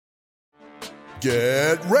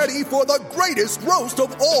Get ready for the greatest roast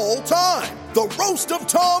of all time, the Roast of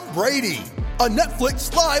Tom Brady, a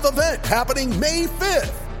Netflix live event happening May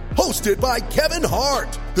 5th. Hosted by Kevin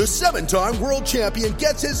Hart, the 7-time world champion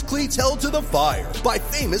gets his cleats held to the fire by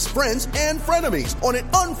famous friends and frenemies on an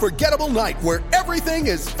unforgettable night where everything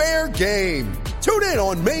is fair game. Tune in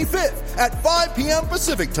on May 5th at 5 p.m.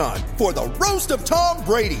 Pacific time for the Roast of Tom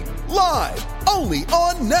Brady, live only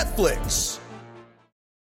on Netflix.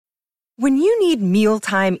 When you need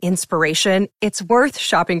mealtime inspiration, it's worth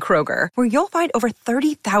shopping Kroger, where you'll find over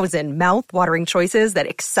 30,000 mouth-watering choices that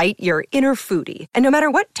excite your inner foodie. And no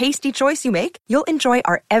matter what tasty choice you make, you'll enjoy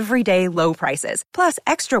our everyday low prices, plus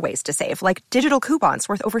extra ways to save, like digital coupons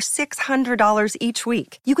worth over $600 each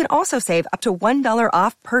week. You can also save up to $1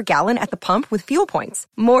 off per gallon at the pump with fuel points.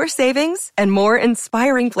 More savings and more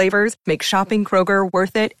inspiring flavors make shopping Kroger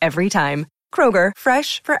worth it every time. Kroger,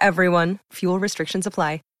 fresh for everyone. Fuel restrictions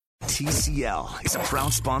apply. TCL is a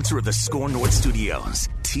proud sponsor of the Score North Studios.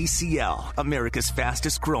 TCL, America's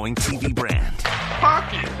fastest growing TV brand.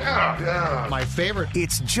 Hockey, yeah. My favorite.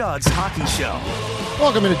 It's Judd's Hockey Show.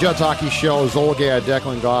 Welcome to Judd's Hockey Show. Zolgad,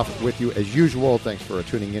 Declan Goff with you as usual. Thanks for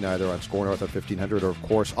tuning in either on Score North at 1500 or, of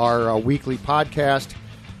course, our weekly podcast.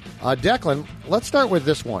 Declan, let's start with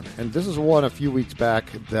this one. And this is one a few weeks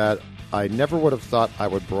back that I never would have thought I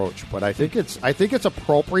would broach, but I think it's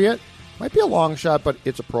appropriate. Might be a long shot, but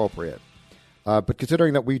it's appropriate. But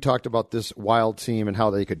considering that we talked about this Wild team and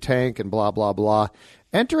how they could tank and blah, blah, blah,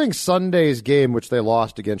 entering Sunday's game, which they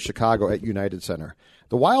lost against Chicago at United Center,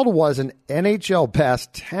 the Wild was an NHL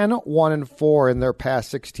best 10-1-4 in their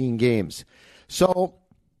past 16 games. So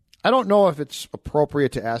I don't know if it's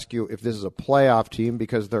appropriate to ask you if this is a playoff team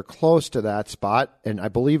because they're close to that spot. And I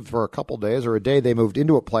believe for a couple days or a day they moved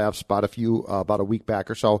into a playoff spot about a week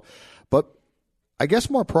back or so. But I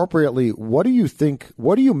guess more appropriately, what do you think?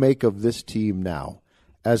 What do you make of this team now,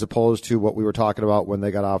 as opposed to what we were talking about when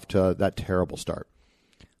they got off to that terrible start?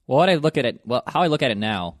 Well, how I look at it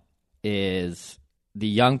now is the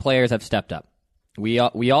young players have stepped up. We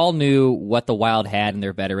all knew what the Wild had in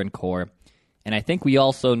their veteran core, and I think we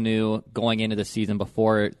also knew going into the season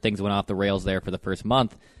before things went off the rails there for the first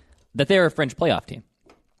month that they were a fringe playoff team.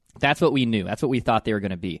 That's what we knew. That's what we thought they were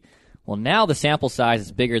going to be. Well, now the sample size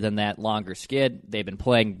is bigger than that longer skid. They've been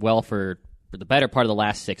playing well for the better part of the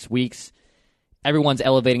last 6 weeks. Everyone's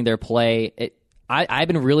elevating their play. I've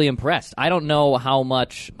been really impressed. I don't know how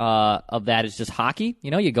much of that is just hockey. You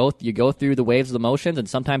know, you go through the waves of the motions, and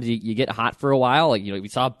sometimes you get hot for a while. Like, we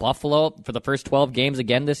saw Buffalo for the first 12 games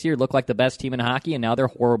again this year look like the best team in hockey, and now they're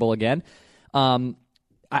horrible again.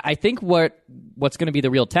 I think what's going to be the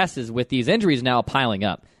real test is with these injuries now piling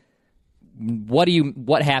up. What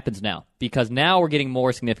happens now? Because now we're getting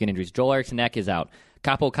more significant injuries. Joel Eriksson Ek is out.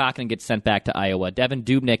 Kaapo Kahkonen gets sent back to Iowa. Devin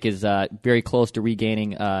Dubnyk is very close to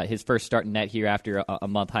regaining his first start in net here after a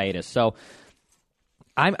month hiatus. So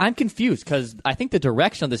I'm confused because I think the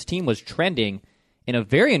direction of this team was trending in a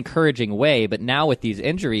very encouraging way, but now with these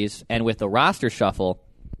injuries and with the roster shuffle,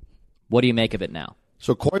 what do you make of it now?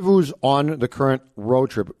 So Koivu's on the current road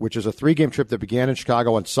trip, which is a 3-game trip that began in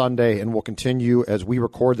Chicago on Sunday and will continue as we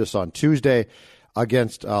record this on Tuesday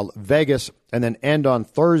against Vegas and then end on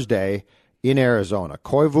Thursday in Arizona.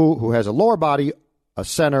 Koivu, who has a lower body, a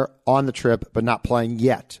center on the trip, but not playing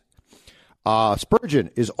yet. Spurgeon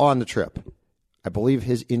is on the trip. I believe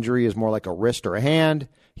his injury is more like a wrist or a hand.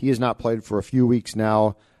 He has not played for a few weeks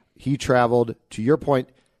now. He traveled. To your point,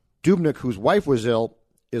 Dubnyk, whose wife was ill,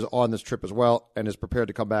 is on this trip as well and is prepared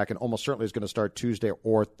to come back and almost certainly is going to start Tuesday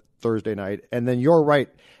or Thursday night. And then you're right.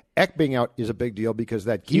 Ek being out is a big deal because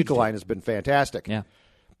that Geek line has been fantastic. Yeah.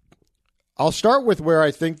 I'll start with where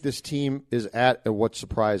I think this team is at and what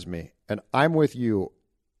surprised me. And I'm with you.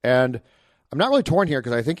 And I'm not really torn here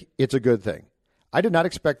because I think it's a good thing. I did not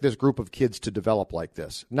expect this group of kids to develop like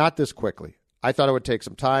this. Not this quickly. I thought it would take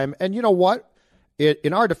some time. And you know what?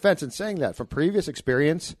 In our defense, in saying that, from previous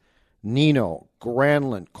experience, Nino,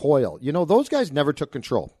 Granlund, Coyle, those guys never took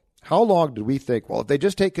control. How long did we think, well, if they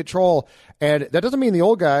just take control, and that doesn't mean the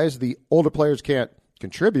older players can't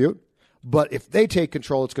contribute, but if they take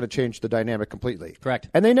control, it's going to change the dynamic completely. Correct.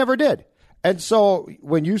 And they never did. And so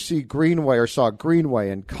when you saw Greenway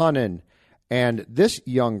and Cunnin and this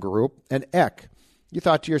young group and Ek, you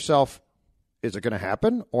thought to yourself, is it going to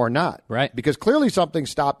happen or not? Right. Because clearly something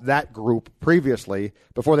stopped that group previously,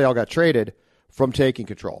 before they all got traded, from taking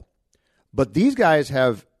control. But these guys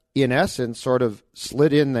have, in essence, sort of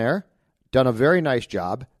slid in there, done a very nice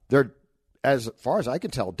job. They're, as far as I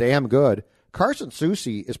can tell, damn good. Carson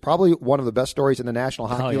Soucy is probably one of the best stories in the National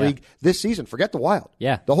Hockey League this season. Forget the Wild.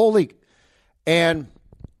 Yeah. The whole league. And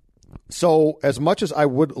So as much as I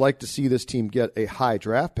would like to see this team get a high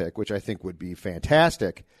draft pick, which I think would be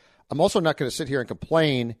fantastic, I'm also not going to sit here and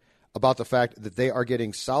complain about the fact that they are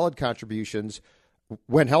getting solid contributions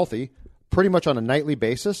when healthy, pretty much on a nightly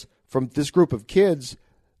basis from this group of kids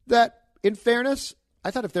that, in fairness,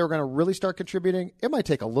 I thought if they were going to really start contributing, it might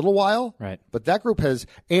take a little while. Right. But that group has,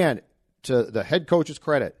 and to the head coach's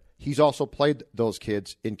credit, he's also played those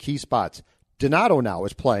kids in key spots. Donato now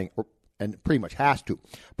is playing, and pretty much has to,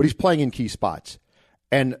 but he's playing in key spots.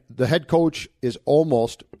 And the head coach is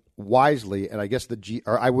almost wisely, and I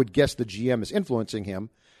would guess the GM is influencing him,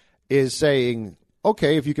 is saying,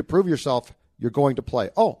 okay, if you could prove yourself, you're going to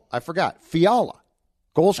play. Oh, I forgot. Fiala,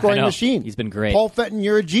 goal-scoring machine. He's been great. Paul Fenton,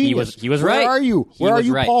 you're a genius. He was Where right. Where are you? Where are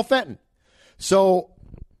you, right. Paul Fenton? So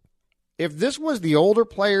if this was the older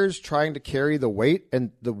players trying to carry the weight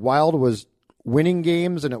and the Wild was winning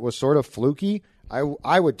games and it was sort of fluky,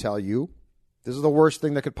 I would tell you this is the worst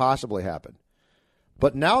thing that could possibly happen.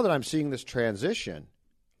 But now that I'm seeing this transition,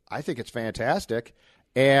 I think it's fantastic.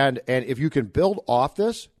 And if you can build off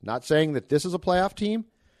this, not saying that this is a playoff team,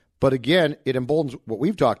 but again, it emboldens what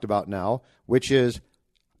we've talked about now, which is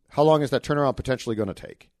how long is that turnaround potentially going to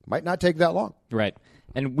take? Might not take that long. Right.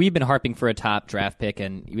 And we've been harping for a top draft pick,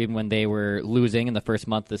 and even when they were losing in the first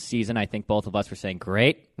month of the season, I think both of us were saying,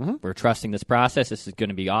 great, we're trusting this process. This is going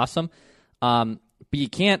to be awesome. But you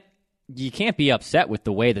can't be upset with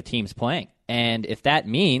the way the team's playing. And if that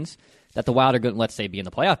means that the Wild are going to, let's say, be in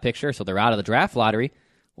the playoff picture, so they're out of the draft lottery,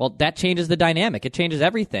 well, that changes the dynamic. It changes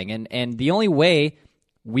everything. And the only way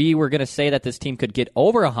we were going to say that this team could get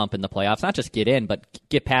over a hump in the playoffs, not just get in, but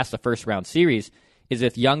get past the first-round series, is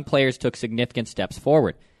if young players took significant steps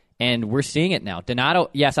forward. And we're seeing it now. Donato,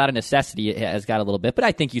 yes, out of necessity, has got a little bit, but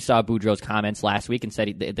I think you saw Boudreau's comments last week and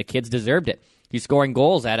said the kids deserved it. He's scoring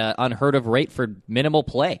goals at an unheard-of rate for minimal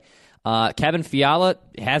play. Kevin Fiala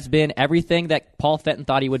has been everything that Paul Fenton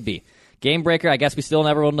thought he would be. Game breaker, I guess we still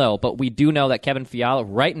never will know, but we do know that Kevin Fiala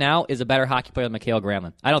right now is a better hockey player than Mikael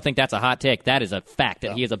Granlund. I don't think that's a hot take. That is a fact,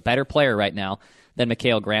 that he is a better player right now than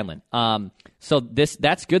Mikael Granlund. So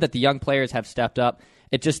that's good that the young players have stepped up.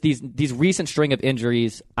 It just these recent string of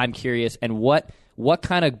injuries, I'm curious, and what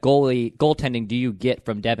kind of goaltending do you get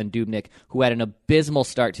from Devan Dubnyk, who had an abysmal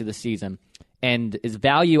start to the season, and his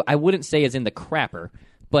value, I wouldn't say is in the crapper,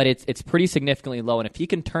 but it's pretty significantly low, and if he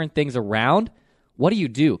can turn things around, what do you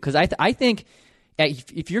do? Because I think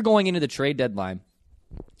if you're going into the trade deadline,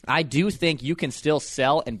 I do think you can still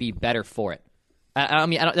sell and be better for it.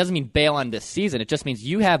 It doesn't mean bail on this season. It just means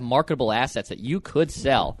you have marketable assets that you could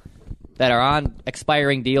sell that are on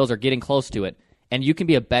expiring deals or getting close to it, and you can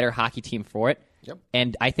be a better hockey team for it. Yep.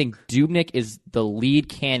 And I think Dubnyk is the lead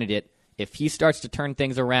candidate. If he starts to turn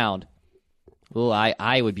things around,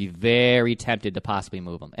 I would be very tempted to possibly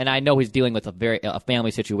move him. And I know he's dealing with a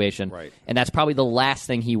family situation, right, and that's probably the last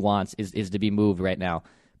thing he wants is to be moved right now.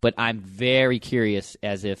 But I'm very curious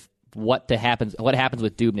as if what happens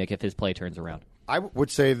with Dubnyk if his play turns around. I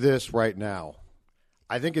would say this right now.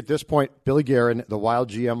 I think at this point, Billy Guerin, the Wild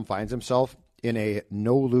GM, finds himself in a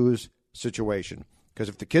no-lose situation. Because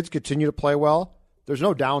if the kids continue to play well, there's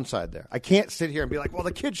no downside there. I can't sit here and be like, well,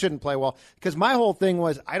 the kids shouldn't play well. Because my whole thing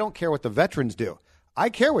was, I don't care what the veterans do. I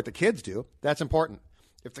care what the kids do. That's important.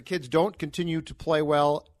 If the kids don't continue to play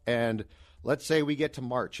well, and let's say we get to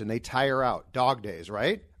March and they tire out, dog days,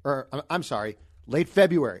 right? Or, I'm sorry, late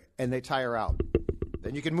February, and they tire out.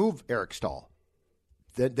 Then you can move Eric Stahl.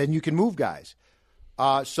 Then you can move guys.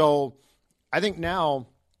 So I think now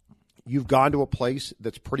you've gone to a place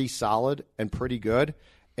that's pretty solid and pretty good.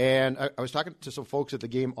 And I was talking to some folks at the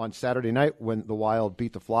game on Saturday night when the Wild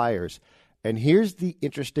beat the Flyers. And here's the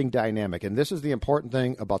interesting dynamic. And this is the important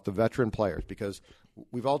thing about the veteran players, because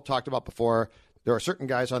we've all talked about before, there are certain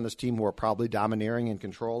guys on this team who are probably domineering and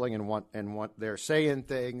controlling and want they're saying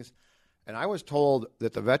things. And I was told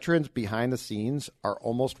that the veterans behind the scenes are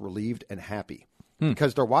almost relieved and happy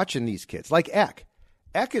because they're watching these kids. Like Ek.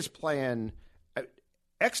 Ek is playing.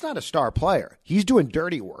 Ek's not a star player. He's doing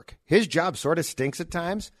dirty work. His job sort of stinks at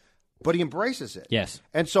times, but he embraces it. Yes.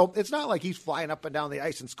 And so it's not like he's flying up and down the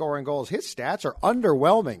ice and scoring goals. His stats are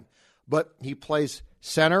underwhelming, but he plays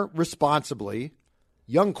center responsibly,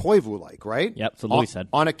 young Koivu-like, right? Yep, so Louis said.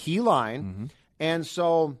 On a key line. Mm-hmm. And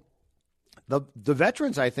so the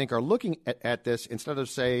veterans, I think, are looking at this instead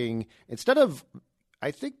of,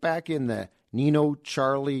 I think back in the Nino,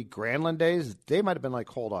 Charlie, Granlund days, they might have been like,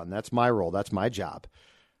 hold on, that's my role, that's my job.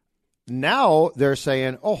 Now they're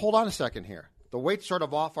saying, oh, hold on a second here. The weight's sort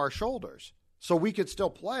of off our shoulders. So we could still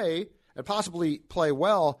play and possibly play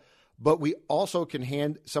well, but we also can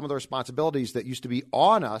hand some of the responsibilities that used to be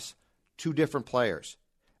on us to different players.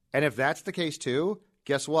 And if that's the case too,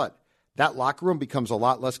 guess what? that locker room becomes a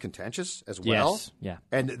lot less contentious as well. Yes. Yeah.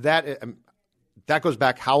 And that goes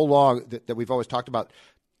back how long that we've always talked about.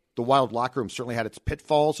 The Wild locker room certainly had its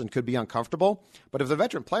pitfalls and could be uncomfortable. But if the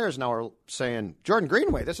veteran players now are saying, Jordan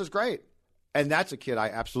Greenway, this is great. And that's a kid I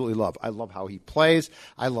absolutely love. I love how he plays.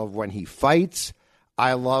 I love when he fights.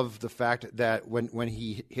 I love the fact that when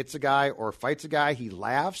he hits a guy or fights a guy, he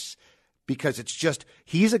laughs, because it's just,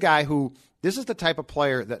 he's a guy who, this is the type of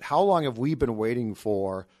player that how long have we been waiting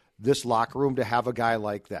for this locker room to have a guy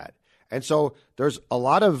like that? And so there's a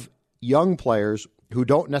lot of young players who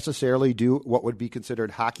don't necessarily do what would be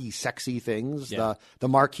considered hockey sexy things, the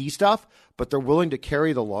marquee stuff, but they're willing to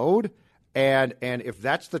carry the load. And if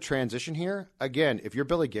that's the transition here, again, if you're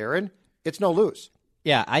Billy Guerin, it's no lose.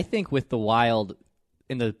 Yeah, I think with the Wild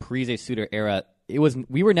in the Parise Suter era, they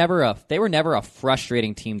were never a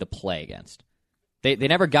frustrating team to play against. They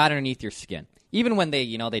never got underneath your skin. Even when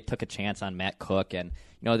they took a chance on Matt Cook, and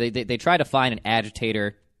they tried to find an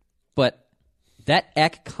agitator, but that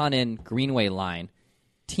Ek, Cunnin, Greenway line,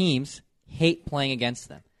 teams hate playing against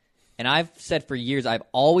them. And I've said for years, I've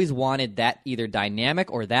always wanted that either dynamic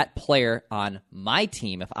or that player on my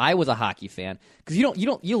team if I was a hockey fan, because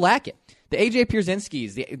you lack it. The AJ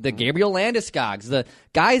Pierzynskis, the Gabriel Landeskog's, the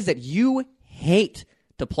guys that you hate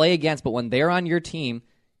to play against, but when they're on your team,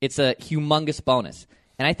 it's a humongous bonus.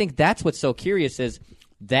 And I think that's what's so curious is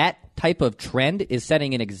that type of trend is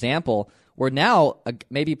setting an example where now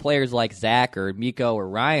maybe players like Zach or Mikko or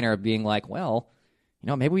Ryan are being like, well,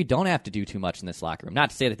 maybe we don't have to do too much in this locker room. Not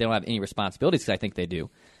to say that they don't have any responsibilities, because I think they do.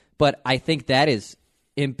 But I think that is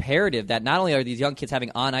imperative, that not only are these young kids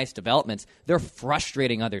having on-ice developments, they're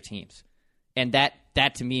frustrating other teams. And that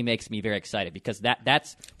to me makes me very excited, because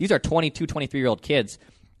these are 22, 23-year-old kids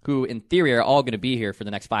who, in theory, are all going to be here for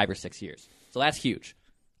the next 5 or 6 years. So that's huge.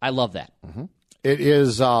 I love that. Mm-hmm. It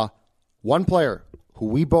is one player who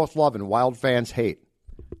we both love and Wild fans hate,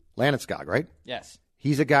 Landeskog, right? Yes.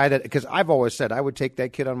 He's a guy that, because I've always said I would take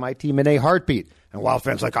that kid on my team in a heartbeat. And Wild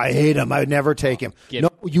fans like, I hate him. I would never take him. No,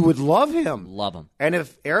 you would love him. Love him. And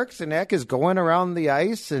if Eriksson Ek is going around the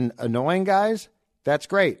ice and annoying guys, that's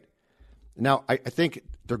great. Now, I think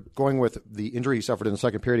they're going with the injury he suffered in the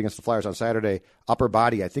second period against the Flyers on Saturday, upper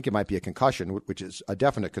body. I think it might be a concussion, which is a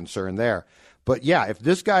definite concern there. But, yeah, if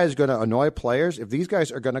this guy is going to annoy players, if these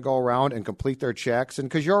guys are going to go around and complete their checks, and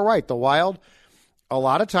because you're right, the Wild – a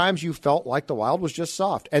lot of times you felt like the Wild was just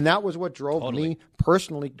soft. And that was what drove me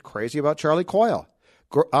personally crazy about Charlie Coyle.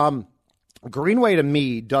 Greenway, to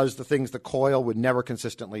me, does the things that Coyle would never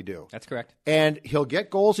consistently do. That's correct. And he'll get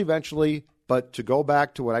goals eventually, but to go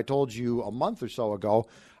back to what I told you a month or so ago,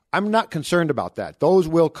 I'm not concerned about that. Those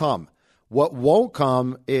will come. What won't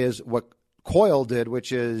come is what Coyle did,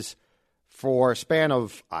 which is for a span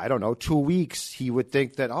of, 2 weeks, he would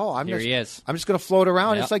think that, I'm just going to float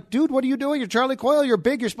around. Yep. It's like, dude, what are you doing? You're Charlie Coyle. You're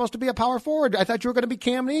big. You're supposed to be a power forward. I thought you were going to be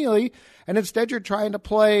Cam Neely, and instead you're trying to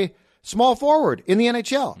play small forward in the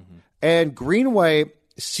NHL. Mm-hmm. And Greenway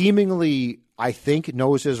seemingly, I think,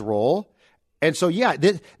 knows his role. And so, yeah,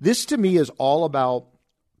 this to me is all about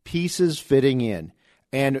pieces fitting in.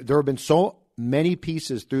 And there have been so many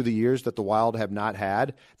pieces through the years that the Wild have not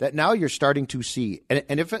had that now you're starting to see.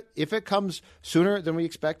 And if it comes sooner than we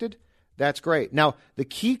expected, that's great. Now, the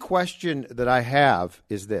key question that I have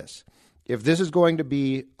is this. If this is going to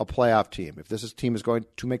be a playoff team, if this team is going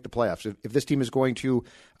to make the playoffs, if this team is going to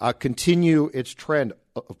continue its trend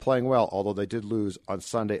of playing well, although they did lose on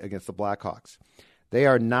Sunday against the Blackhawks, they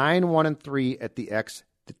are 9-1-3 at the X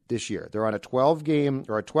this year. They're on a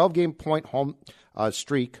 12-game point home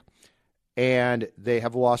streak. And they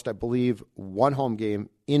have lost, I believe, one home game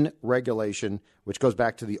in regulation, which goes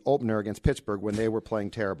back to the opener against Pittsburgh when they were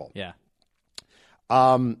playing terrible. Yeah.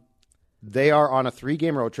 They are on a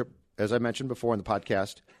 3-game road trip, as I mentioned before in the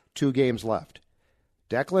podcast, 2 games left.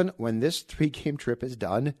 Declan, when this 3-game trip is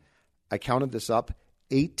done, I counted this up,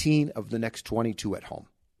 18 of the next 22 at home.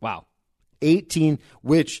 Wow. 18,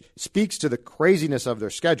 which speaks to the craziness of their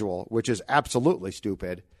schedule, which is absolutely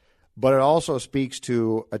stupid. But it also speaks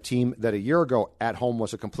to a team that a year ago at home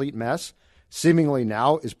was a complete mess, seemingly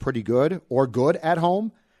now is pretty good or good at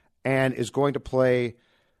home, and is going to play,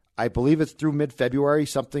 I believe it's through mid-February,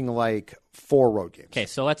 something like 4 road games. Okay,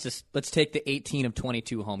 so let's take the 18 of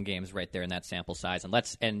 22 home games right there in that sample size,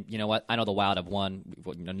 and you know what? I know the Wild have won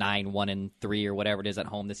 9-1-3 or whatever it is at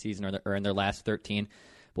home this season, or in their last 13.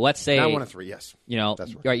 But let's say 9-1-3, yes,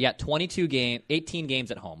 that's right. 18 games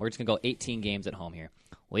at home. We're just gonna go 18 games at home here.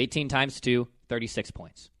 Well, 18 times 2, 36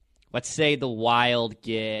 points. Let's say the Wild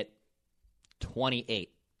get 28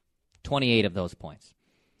 of those points.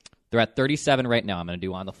 They're at 37 right now. I'm going to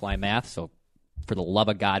do on-the-fly math, so for the love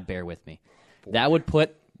of God, bear with me. That would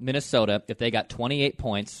put Minnesota, if they got 28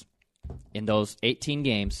 points in those 18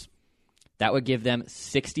 games, that would give them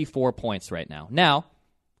 64 points right now. Now,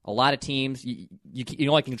 a lot of teams, you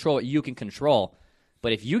only can control what you can control.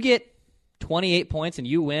 But if you get 28 points and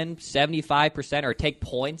you win 75% or take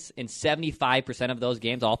points in 75% of those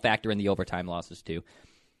games, I'll factor in the overtime losses too.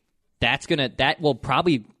 That will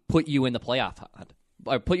probably put you in the playoff hunt.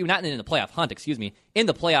 Or put you not in the playoff hunt, in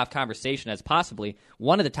the playoff conversation as possibly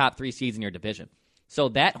one of the top 3 seeds in your division. So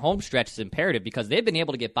that home stretch is imperative because they've been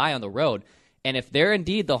able to get by on the road. And if they're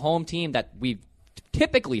indeed the home team that we've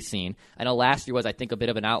typically seen, I know last year was, I think, a bit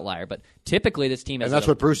of an outlier, but typically this team is and that's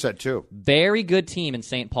what Bruce said too. Very good team in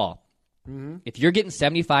St. Paul. Mm-hmm. If you're getting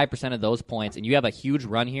 75% of those points and you have a huge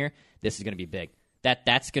run here, this is going to be big.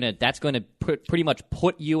 That's going to pretty much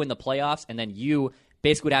put you in the playoffs, and then you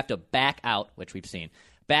basically would have to back out, which we've seen,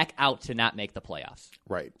 back out to not make the playoffs.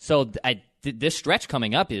 Right. So this stretch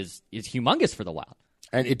coming up is humongous for the Wild.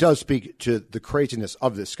 And it does speak to the craziness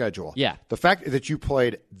of this schedule. Yeah. The fact that you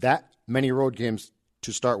played that many road games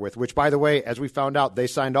to start with, which, by the way, as we found out, they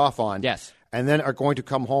signed off on. Yes. And then are going to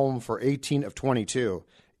come home for 18 of 22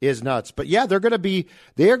 is nuts. But, yeah,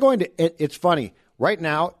 it's funny. Right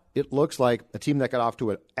now, it looks like a team that got off to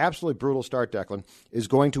an absolutely brutal start, Declan, is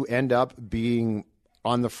going to end up being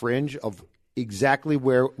on the fringe of exactly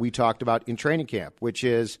where we talked about in training camp, which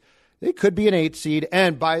is they could be an 8 seed.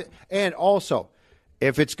 And also,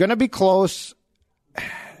 if it's going to be close,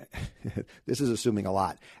 this is assuming a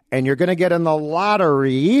lot, and you're going to get in the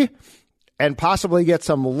lottery and possibly get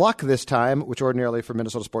some luck this time, which ordinarily for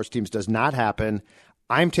Minnesota sports teams does not happen,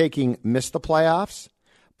 I'm taking miss the playoffs.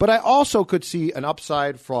 But I also could see an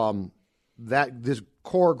upside from this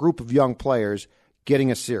core group of young players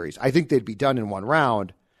getting a series. I think they'd be done in one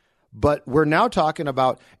round, but we're now talking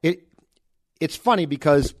about it. It's funny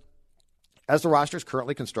because as the roster is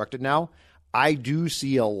currently constructed now, I do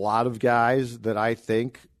see a lot of guys that I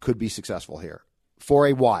think could be successful here for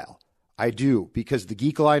a while. I do, because the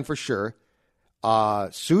geek line for sure.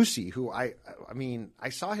 Susi, who I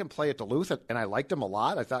saw him play at Duluth and I liked him a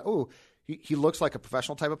lot. I thought, he looks like a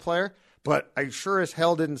professional type of player, but I sure as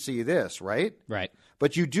hell didn't see this, right? Right.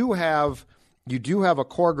 But you do have a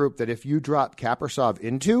core group that if you drop Kaprizov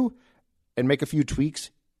into and make a few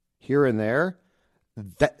tweaks here and there,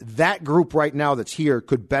 that group right now that's here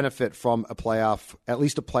could benefit from at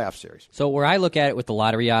least a playoff series. So where I look at it with the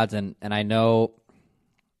lottery odds, and I know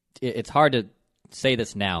it's hard to say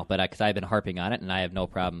this now, but because I've been harping on it, and I have no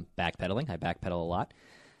problem backpedaling. I backpedal a lot.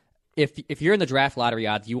 If you're in the draft lottery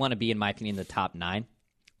odds, you want to be, in my opinion, the top 9.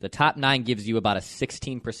 The top 9 gives you about a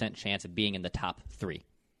 16% chance of being in the top 3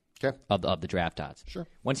 of the draft odds. Sure.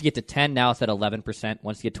 Once you get to 10, now it's at 11%.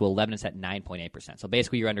 Once you get to 11, it's at 9.8%. So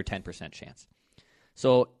basically, you're under 10% chance.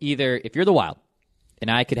 So either if you're the Wild, and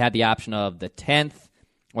I could have the option of the 10th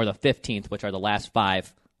or the 15th, which are the last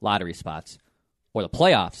 5 lottery spots, or the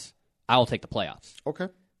playoffs, I will take the playoffs. Okay.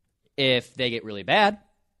 If they get really bad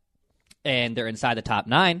and they're inside the top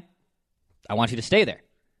 9, I want you to stay there.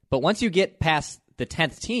 But once you get past the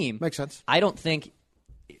 10th team, makes sense. I don't think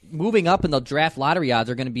moving up in the draft lottery odds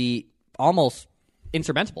are going to be almost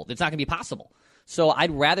insurmountable. It's not going to be possible. So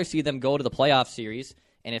I'd rather see them go to the playoff series.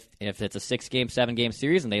 And if it's a 6-game, 7-game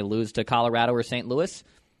series and they lose to Colorado or St. Louis,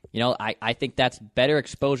 I think that's better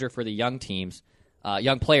exposure for the young teams,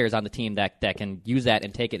 young players on the team that can use that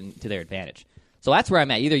and take it to their advantage. So that's where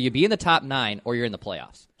I'm at. Either you be in the top 9 or you're in the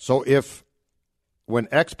playoffs. So when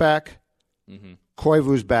X back,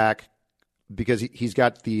 Koivu's back, because he's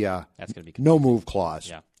got the that's gonna be no move clause.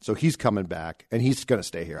 Yeah. So he's coming back, and he's going to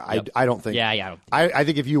stay here. Yep. I don't think. Yeah. I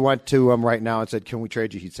think if you went to him right now and said, "Can we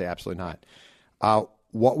trade you?" he'd say, "Absolutely not."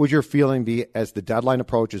 What would your feeling be as the deadline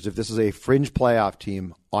approaches if this is a fringe playoff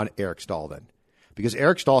team on Eric Staal then? Because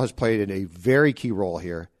Eric Staal has played in a very key role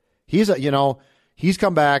here. He's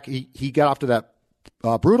come back. He got off to that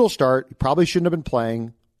brutal start. He probably shouldn't have been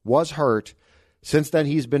playing. Was hurt. Since then,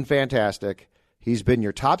 he's been fantastic. He's been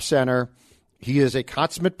your top center. He is a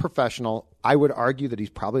consummate professional. I would argue that he's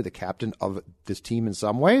probably the captain of this team in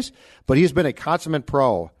some ways, but he's been a consummate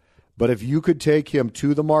pro. But if you could take him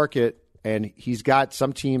to the market, and he's got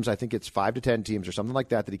some teams, I think it's 5 to 10 teams or something like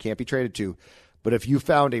that he can't be traded to. But if you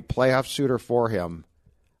found a playoff suitor for him,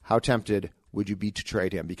 how tempted would you be to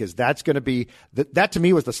trade him? Because that's going to be that to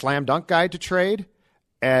me was the slam dunk guy to trade,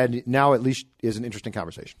 and now at least is an interesting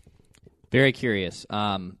conversation. Very curious.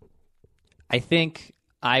 I think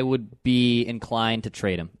I would be inclined to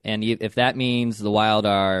trade him, and if that means the Wild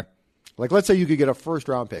are let's say you could get a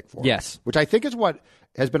first-round pick for him. Yes, which I think is what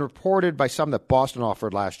has been reported by some that Boston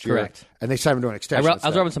offered last year. Correct. And they signed him to an extension. I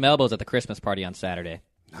was rubbing some elbows at the Christmas party on Saturday,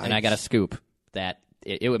 and I got a scoop that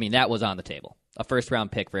that was on the table. a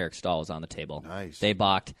first-round pick for Eric Stahl was on the table. Nice. They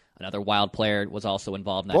balked. Another Wild player was also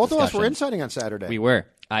involved in that Both discussion. of us were insighting on Saturday. We were.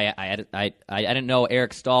 I didn't know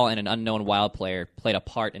Eric Stahl and an unknown Wild player played a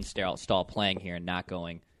part in Stahl playing here and not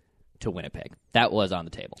going to Winnipeg. That was on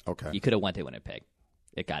the table. Okay. You could have went to Winnipeg.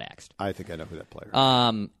 It got axed. I think I know who that player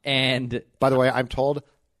is. And by the way, I'm told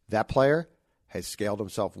that player has scaled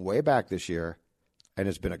himself way back this year and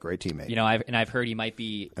has been a great teammate. You know, I've heard he might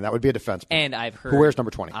be, and that would be a defenseman. And I've heard who wears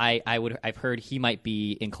number 20. I've heard he might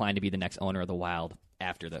be inclined to be the next owner of the Wild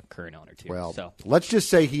after the current owner too. Well, so let's just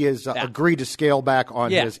say he has agreed to scale back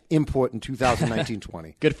on his input in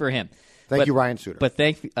 2019-20. Good for him. Thank you, Ryan Suter. But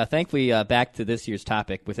thankfully, back to this year's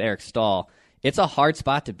topic with Eric Stahl, it's a hard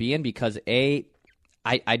spot to be in because I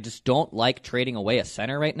just don't like trading away a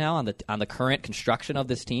center right now on the current construction of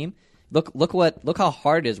this team. Look how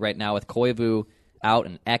hard it is right now with Koivu out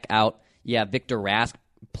and Ek out. You have Victor Rask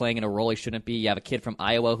playing in a role he shouldn't be. You have a kid from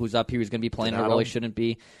Iowa who's up here who's going to be playing in a role he shouldn't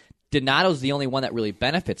be. Donato's the only one that really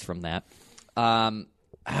benefits from that. Man,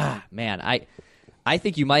 I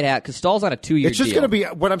think you might have, because Stahl's on a 2-year deal. It's just going to be,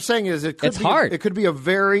 what I'm saying is it could be hard. It could be a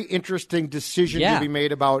very interesting decision to be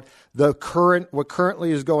made about what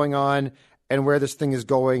currently is going on and where this thing is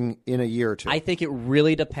going in a year or two. I think it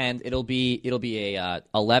really depends. It'll be a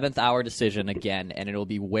 11th hour decision again, and it'll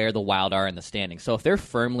be where the Wild are in the standings. So if they're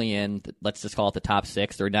firmly in, let's just call it the top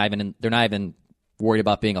 6, they're not even worried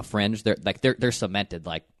about being a fringe. They're cemented.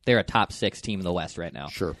 Like they're a top 6 team in the West right now.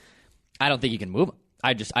 Sure. I don't think you can move them.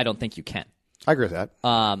 I don't think you can. I agree with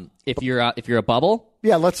that. If you're a bubble,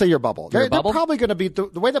 yeah, let's say you're a bubble. They're bubble? probably going to be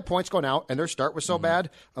the way the points going out, and their start was so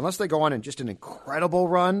bad. Unless they go on in just an incredible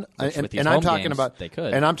run, and I'm talking games, about they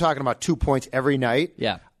could. And I'm talking about 2 points every night.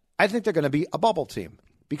 Yeah, I think they're going to be a bubble team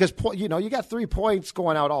because you got 3 points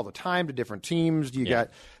going out all the time to different teams.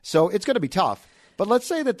 So it's going to be tough. But let's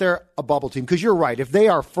say that they're a bubble team, because you're right. If they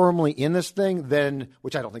are firmly in this thing, then,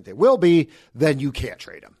 which I don't think they will be, then you can't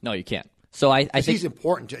trade them. No, you can't. So I think he's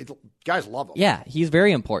important. Guys love him. Yeah, he's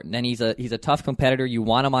very important, and he's a tough competitor. You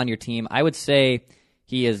want him on your team. I would say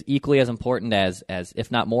he is equally as important as if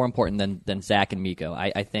not more important than Zach and Mikko.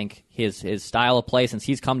 I think his style of play, since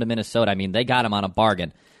he's come to Minnesota, I mean, they got him on a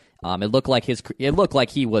bargain. It looked like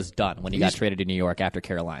he was done when he got traded to New York after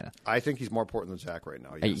Carolina. I think he's more important than Zach right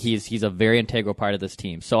now. Yes. He's a very integral part of this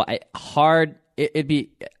team. So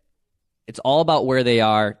it's all about where they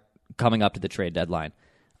are coming up to the trade deadline.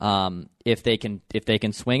 If they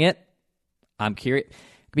can swing it, I'm curious.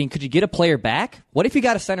 I mean, could you get a player back? What if you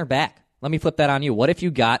got a center back? Let me flip that on you. What if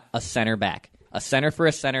you got a center back? A center for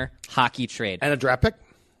a center, hockey trade. And a draft pick?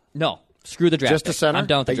 No. Screw the draft pick. Just a center? I'm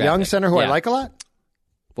done with the draft pick. A young pick. center who I like a lot?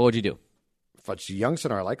 What would you do? If it's a young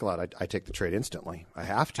center I like a lot, I take the trade instantly. I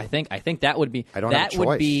have to. I think that would be. I don't have a choice.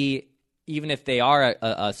 Would be, even if they are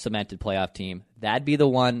a cemented playoff team, that'd be the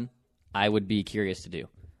one I would be curious to do.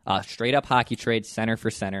 Straight up hockey trade, center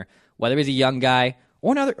for center, whether he's a young guy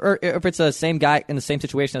or another, or if it's the same guy in the same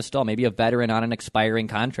situation as Stahl, maybe a veteran on an expiring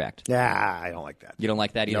contract. Yeah, I don't like that. You don't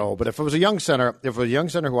like that either? No, but if it was a young center,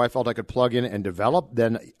 who I felt I could plug in and develop,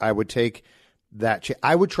 then I would take that.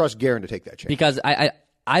 I would trust Guerin to take that chance. Because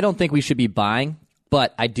I don't think we should be buying,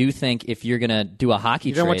 but I do think if you're going to do a hockey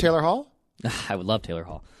trade. You don't want Taylor Hall? I would love Taylor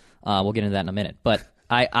Hall. We'll get into that in a minute. But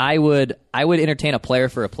I would entertain a player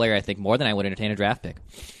for a player, I think, more than I would entertain a draft pick.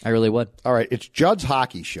 I really would. All right, it's Judd's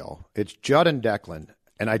hockey show. It's Judd and Declan.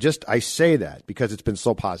 And I say that because it's been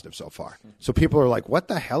so positive so far. So people are like, what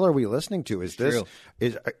the hell are we listening to? Is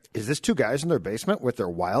this 2 guys in their basement with their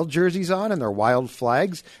Wild jerseys on and their Wild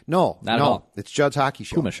flags? No. Not at all. It's Judd's hockey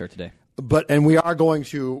show. Puma shirt today. And we are going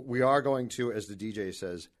to, as the DJ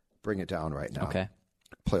says, bring it down right now. Okay.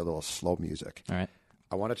 Play a little slow music. All right.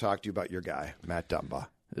 I want to talk to you about your guy, Matt Dumba.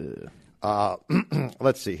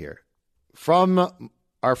 Let's see here. From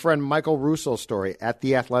our friend Michael Russo's story at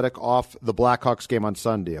The Athletic off the Blackhawks game on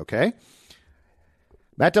Sunday, okay?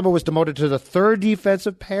 Matt Dumba was demoted to the 3rd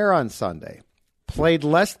defensive pair on Sunday. Played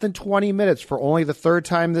less than 20 minutes for only the 3rd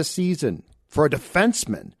time this season for a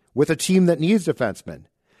defenseman with a team that needs defensemen.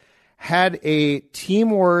 Had a team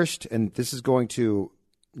worst, and this is going to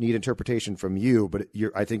need interpretation from you, but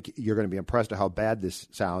I think you're going to be impressed at how bad this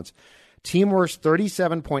sounds. Team worst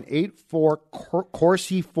 37.84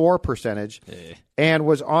 Corsi 4 percentage, and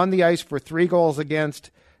was on the ice for 3 goals against.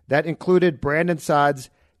 That included Brandon Saad's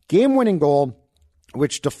game-winning goal,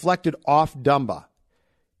 which deflected off Dumba.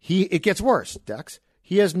 It gets worse, Dex.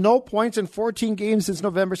 He has no points in 14 games since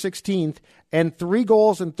November 16th and 3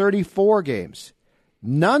 goals in 34 games.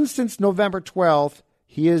 None since November 12th.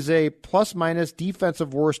 He is a plus-minus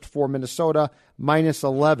defensive worst for Minnesota,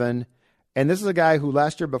 -11. And this is a guy who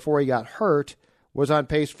last year, before he got hurt, was on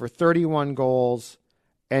pace for 31 goals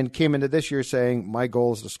and came into this year saying, my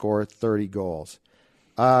goal is to score 30 goals.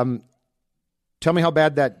 Tell me how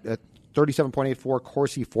bad that 37.84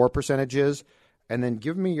 Corsi for percentage is, and then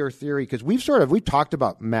give me your theory, because we've talked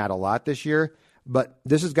about Matt a lot this year, but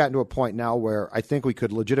this has gotten to a point now where I think we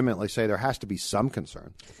could legitimately say there has to be some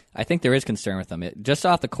concern. I think there is concern with him. Just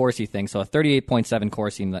off the Corsi thing, so a 38.7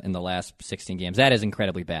 Corsi in the last 16 games, that is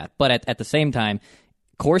incredibly bad. But at the same time,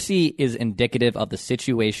 Corsi is indicative of the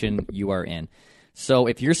situation you are in. So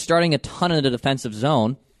if you're starting a ton in the defensive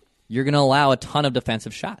zone, you're going to allow a ton of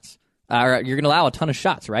defensive shots. Or you're going to allow a ton of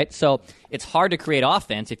shots, right? So it's hard to create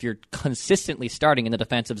offense if you're consistently starting in the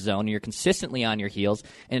defensive zone and you're consistently on your heels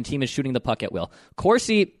and a team is shooting the puck at will.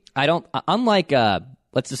 Corsi, unlike,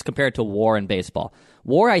 let's just compare it to WAR in baseball.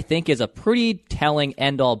 WAR, I think, is a pretty telling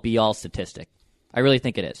end-all, be-all statistic. I really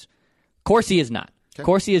think it is. Corsi is not. Okay.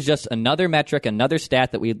 Corsi is just another metric, another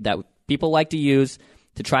stat that people like to use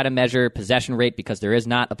to try to measure possession rate, because there is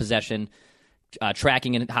not a possession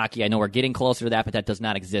tracking in hockey. I know we're getting closer to that, but that does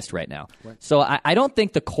not exist right now. Right. So I don't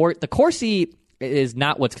think the Corsi is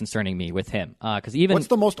not what's concerning me with him. Because even what's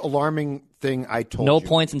the most alarming thing I told you? No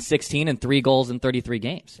points in 16 and 3 goals in 33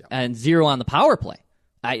 games, and 0 on the power play.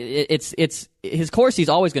 His Corsi is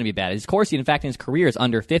always going to be bad. His Corsi, in fact, in his career is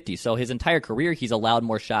under 50. So his entire career, he's allowed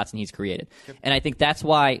more shots than he's created. Yep. And I think that's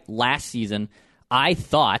why last season I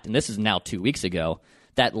thought, and this is now 2 weeks ago,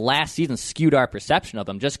 that last season skewed our perception of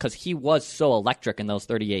him just because he was so electric in those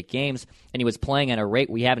 38 games, and he was playing at a rate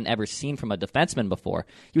we haven't ever seen from a defenseman before.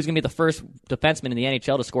 He was going to be the first defenseman in the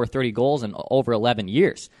NHL to score 30 goals in over 11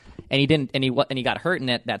 years, and he didn't. And he got hurt, and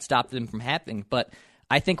that stopped him from happening. But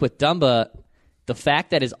I think with Dumba, the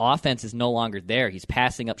fact that his offense is no longer there, he's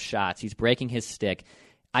passing up shots, he's breaking his stick.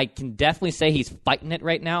 I can definitely say he's fighting it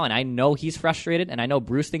right now, and I know he's frustrated, and I know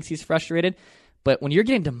Bruce thinks he's frustrated. But when you're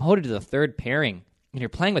getting demoted to the third pairing, and you're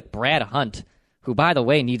playing with Brad Hunt, who, by the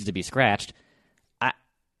way, needs to be scratched,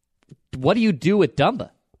 what do you do with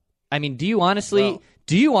Dumba? I mean, do you honestly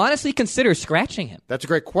consider scratching him? That's a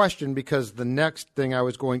great question, because the next thing I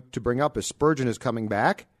was going to bring up is Spurgeon is coming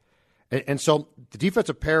back. And so the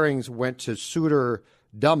defensive pairings went to Suter,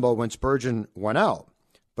 Dumba when Spurgeon went out.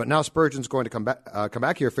 But now Spurgeon's going to come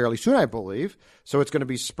back here fairly soon, I believe. So it's going to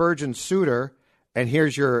be Spurgeon, Suter, and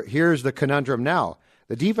here's the conundrum now.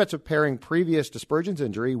 The defensive pairing previous to Spurgeon's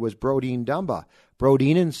injury was Brodin Dumba.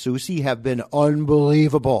 Brodin and Soucy have been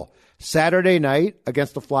unbelievable. Saturday night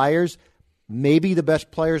against the Flyers, maybe the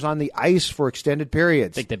best players on the ice for extended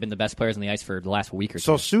periods. I think they've been the best players on the ice for the last week or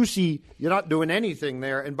so. So Soucy, you're not doing anything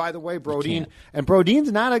there. And by the way,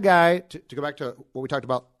 Brodin's not a guy, to go back to what we talked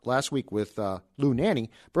about last week with Lou Nanne,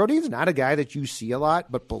 Brodin's not a guy that you see a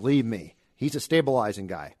lot, but believe me, he's a stabilizing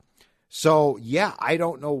guy. So, yeah, I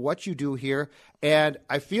don't know what you do here. And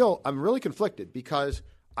I feel I'm really conflicted, because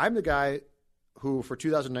I'm the guy who, for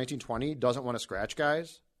 2019-20, doesn't want to scratch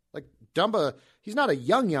guys. Like Dumba, he's not a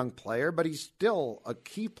young player, but he's still a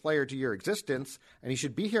key player to your existence, and he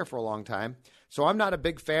should be here for a long time. So I'm not a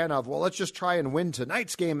big fan of, let's just try and win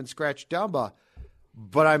tonight's game and scratch Dumba.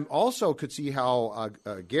 But I'm also could see how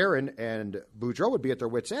Guerin and Boudreau would be at their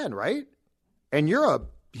wits' end, right? And you're a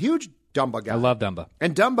huge Dumba guy. I love Dumba.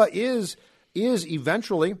 And Dumba is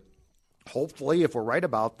eventually, hopefully, if we're right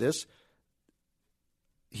about this,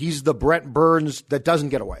 he's the Brent Burns that doesn't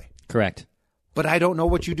get away. Correct. But I don't know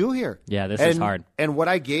what you do here. Yeah, this is hard. And what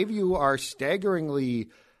I gave you are staggeringly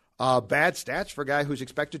bad stats for a guy who's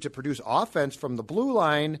expected to produce offense from the blue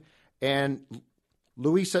line. And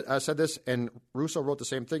Louis said this, and Russo wrote the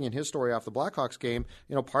same thing in his story off the Blackhawks game.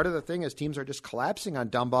 You know, part of the thing is teams are just collapsing on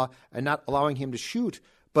Dumba and not allowing him to shoot.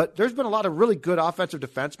 But there's been a lot of really good offensive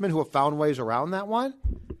defensemen who have found ways around that one.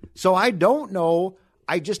 So I don't know.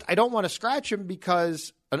 I don't want to scratch him,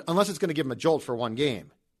 because unless it's going to give him a jolt for one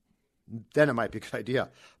game, then it might be a good idea.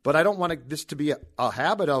 But I don't want this to be a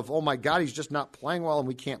habit of, oh my God, he's just not playing well and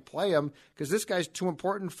we can't play him, because this guy's too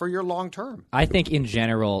important for your long term. I think in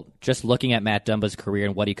general, just looking at Matt Dumba's career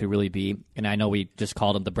and what he could really be, and I know we just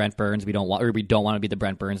called him the Brent Burns. We don't want to be the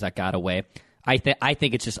Brent Burns that got away. I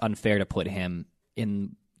think it's just unfair to put him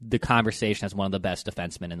in the conversation as one of the best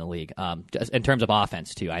defensemen in the league. Just in terms of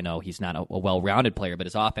offense, too. I know he's not a well-rounded player, but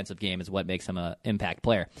his offensive game is what makes him an impact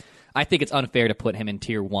player. I think it's unfair to put him in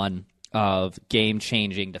tier 1 of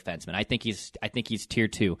game-changing defensemen. I think he's tier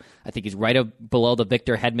 2. I think he's right below the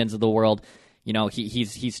Victor Hedmans of the world. You know,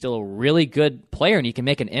 he's still a really good player, and he can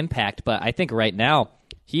make an impact, but I think right now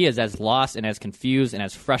he is as lost and as confused and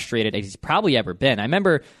as frustrated as he's probably ever been.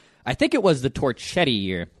 I think it was the Torchetti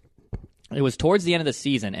year. It was towards the end of the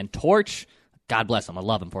season, and Torch, God bless him, I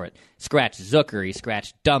love him for it, scratched Zucker, he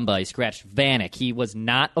scratched Dumba, he scratched Vanek. He was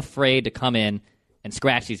not afraid to come in and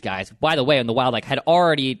scratch these guys. By the way, in the Wild had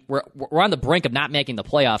already we're on the brink of not making the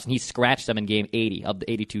playoffs, and he scratched them in game 80 of the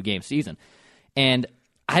 82-game season. And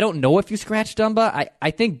I don't know if you scratch Dumba.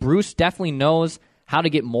 I think Bruce definitely knows how to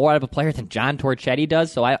get more out of a player than John Torchetti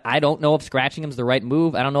does, so I don't know if scratching him is the right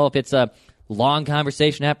move. I don't know if it's a long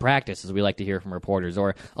conversation at practice, as we like to hear from reporters,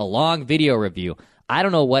 or a long video review. I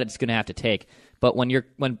don't know what it's going to have to take. But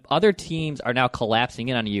when other teams are now collapsing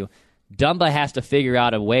in on you, Dumba has to figure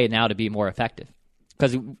out a way now to be more effective.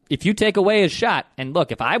 Because if you take away his shot, and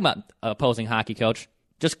look, if I'm an opposing hockey coach,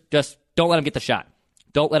 just don't let him get the shot.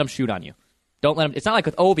 Don't let him shoot on you. Don't let him. It's not like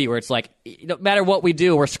with Ovi where it's like, no matter what we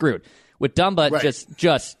do, we're screwed. With Dumba, Right.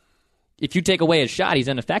 just if you take away his shot, he's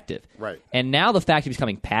ineffective. Right. And now the fact he's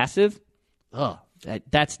becoming passive,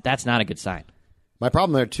 that's not a good sign. My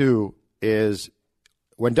problem there, too, is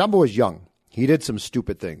when Dumba was young, he did some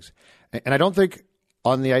stupid things. And I don't think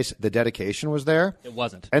on the ice the dedication was there. It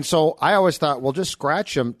wasn't. And so I always thought, well, just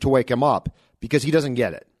scratch him to wake him up because he doesn't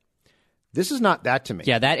get it. This is not that to me.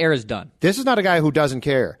 Yeah, that era's done. This is not a guy who doesn't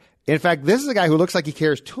care. In fact, this is a guy who looks like he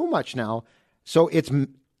cares too much now. So it's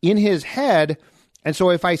in his head. And so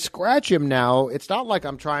if I scratch him now, it's not like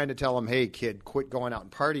I'm trying to tell him, hey, kid, quit going out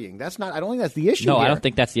and partying. That's not. I don't think that's the issue No, here. I don't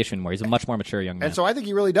think that's the issue anymore. He's a much more mature young man. And so I think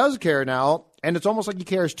he really does care now. And it's almost like he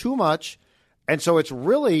cares too much. And so it's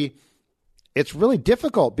really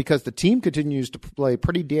difficult because the team continues to play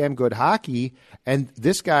pretty damn good hockey. And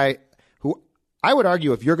this guy, who I would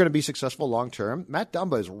argue if you're going to be successful long term, Matt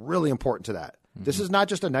Dumba is really important to that. Mm-hmm. This is not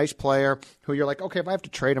just a nice player who you're like, okay, if I have to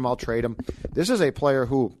trade him, I'll trade him. This is a player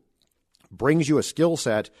who brings you a skill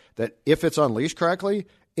set that, if it's unleashed correctly,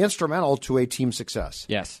 instrumental to a team success.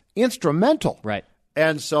 Yes. Instrumental. Right.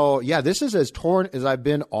 And so, yeah, this is as torn as I've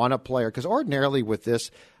been on a player. Because ordinarily with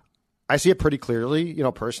this, I see it pretty clearly,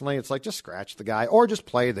 personally. It's like, just scratch the guy or just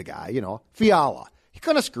play the guy, Fiala. He's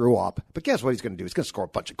going to screw up. But guess what he's going to do? He's going to score a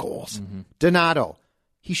bunch of goals. Mm-hmm. Donato,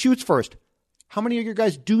 he shoots first. How many of you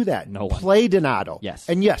guys do that? No one. Play Donato. Yes.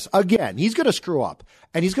 And yes, again, he's going to screw up.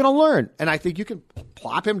 And he's going to learn. And I think you can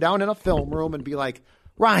plop him down in a film room and be like,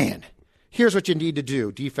 Ryan, here's what you need to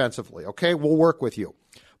do defensively. Okay, we'll work with you.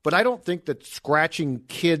 But I don't think that scratching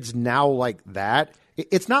kids now like that,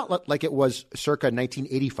 it's not like it was circa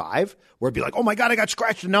 1985, where it'd be like, oh my God, I got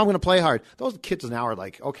scratched and now I'm going to play hard. Those kids now are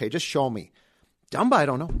like, okay, just show me. Dumba, I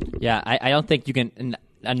don't know. Yeah, I don't think you can.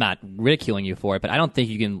 I'm not ridiculing you for it, but I don't think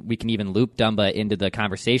we can even loop Dumba into the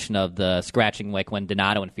conversation of the scratching like when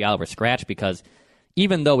Donato and Fiala were scratched, because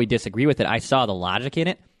even though we disagree with it, I saw the logic in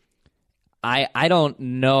it. I don't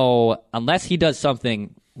know, unless he does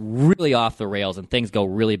something really off the rails and things go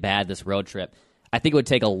really bad this road trip, I think it would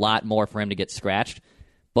take a lot more for him to get scratched.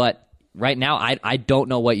 But right now, I don't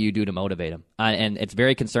know what you do to motivate him. And it's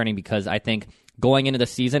very concerning because I think going into the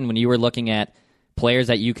season, when you were looking at players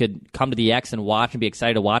that you could come to the X and watch and be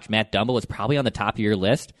excited to watch, Matt Dumba was probably on the top of your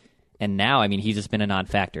list. And now, he's just been a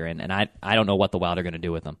non-factor. And I don't know what the Wild are going to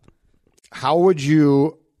do with him. How would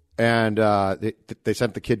you, and they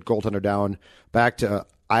sent the kid goaltender down back to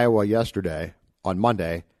Iowa yesterday on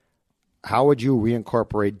Monday, how would you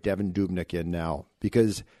reincorporate Devin Dubnyk in now?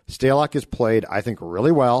 Because Stalock has played, I think,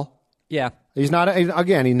 really well. Yeah. He's not a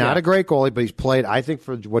great goalie, but he's played, I think,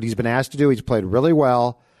 for what he's been asked to do, he's played really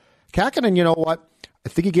well. Kakkonen, you know what? I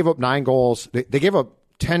think he gave up 9 goals. They gave up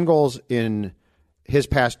 10 goals in his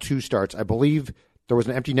past 2 starts. I believe there was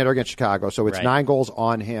an empty netter against Chicago, so it's 9 goals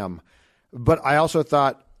on him. But I also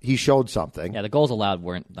thought he showed something. Yeah, the goals allowed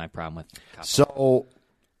weren't my problem with Kakkonen. So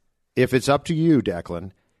if it's up to you,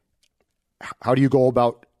 Declan, how do you go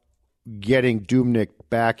about getting Dubnyk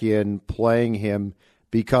back in, playing him?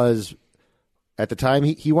 Because at the time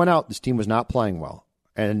he went out, this team was not playing well.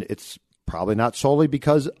 And it's probably not solely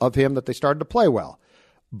because of him that they started to play well.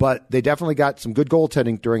 But they definitely got some good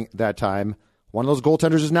goaltending during that time. One of those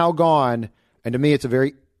goaltenders is now gone. And to me, if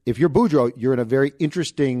you're Boudreau, you're in a very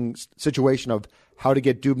interesting situation of how to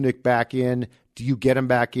get Dubnyk back in. Do you get him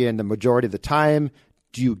back in the majority of the time?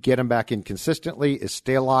 Do you get him back in consistently? Is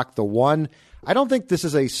Stalock the one? I don't think this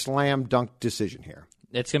is a slam dunk decision here.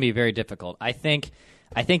 It's going to be very difficult. I think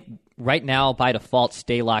right now, by default,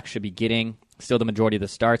 Stalock should be getting still the majority of the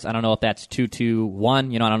starts. I don't know if that's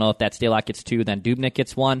 2-2-1. I don't know if that Stalock gets 2, then Dubnyk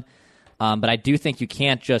gets 1. But I do think you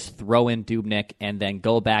can't just throw in Dubnyk and then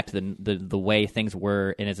go back to the way things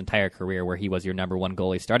were in his entire career, where he was your number 1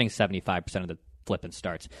 goalie, starting 75% of the flipping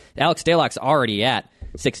starts. Alex Stalock's already at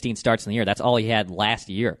 16 starts in the year. That's all he had last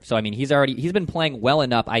year. So he's been playing well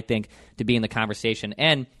enough, I think, to be in the conversation.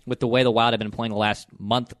 And with the way the Wild have been playing the last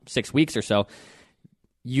month, 6 weeks or so,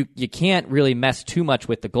 you can't really mess too much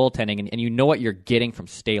with the goaltending, and you know what you're getting from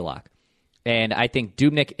Stalock. And I think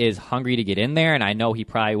Dubnyk is hungry to get in there, and I know he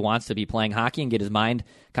probably wants to be playing hockey and get his mind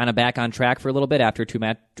kind of back on track for a little bit after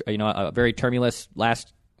a very tumultuous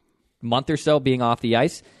last month or so being off the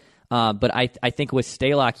ice. But I think with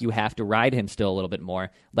Stalock, you have to ride him still a little bit more.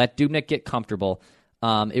 Let Dubnyk get comfortable.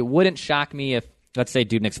 It wouldn't shock me if, let's say,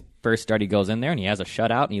 Dubnyk's first start, he goes in there and he has a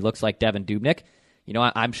shutout and he looks like Devan Dubnyk.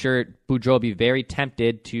 I'm sure Boudreau will be very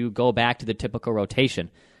tempted to go back to the typical rotation.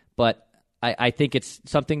 But I think it's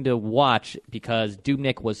something to watch because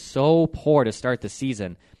Dubnyk was so poor to start the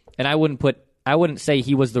season. And I wouldn't say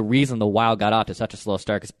he was the reason the Wild got off to such a slow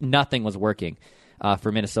start because nothing was working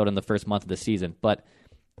for Minnesota in the first month of the season. But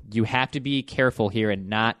you have to be careful here and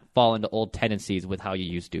not fall into old tendencies with how you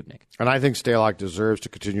use Dubnyk. And I think Stalock deserves to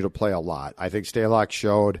continue to play a lot. I think Stalock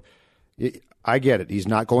showed, I get it, he's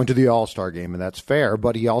not going to the All-Star game, and that's fair,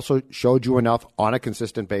 but he also showed you enough on a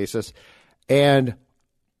consistent basis. And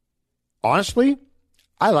honestly,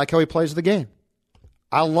 I like how he plays the game.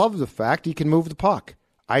 I love the fact he can move the puck.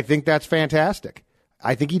 I think that's fantastic.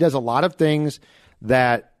 I think he does a lot of things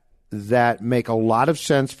that make a lot of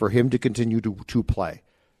sense for him to continue to play.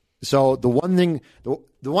 So the one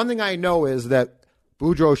thing I know is that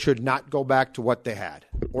Boudreau should not go back to what they had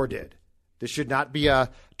or did. This should not be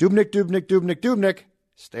a Dubnyk,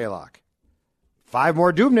 Stalock. 5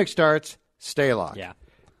 more Dubnyk starts, Stalock. Yeah.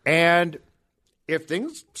 And if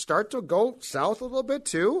things start to go south a little bit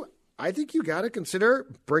too, I think you got to consider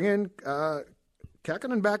bringing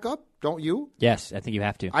Kekkonen back up, don't you? Yes, I think you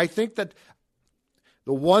have to. I think that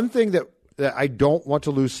the one thing that I don't want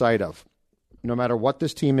to lose sight of, no matter what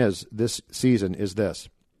this team is this season, is this.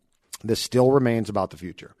 This still remains about the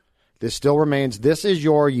future. This is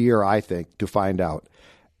your year, I think, to find out.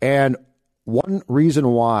 And one reason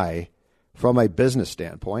why, from a business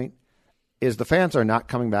standpoint, is the fans are not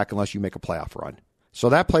coming back unless you make a playoff run. So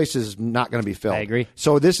that place is not going to be filled. I agree.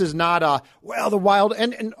 So this is not the Wild,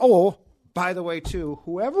 and by the way, too,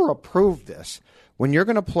 whoever approved this, when you're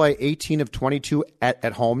going to play 18 of 22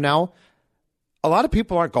 at home now, a lot of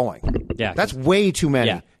people aren't going. Yeah. That's way too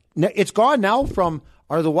many. Yeah. It's gone now from,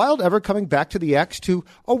 are the Wild ever coming back to the X to,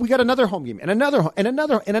 we got another home game and another home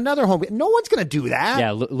game. No one's going to do that.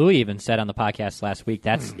 Yeah, Louis even said on the podcast last week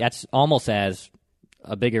that's almost as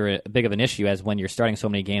big of an issue as when you're starting so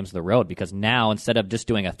many games on the road, because now instead of just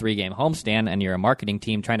doing a 3-game homestand and you're a marketing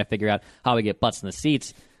team trying to figure out how we get butts in the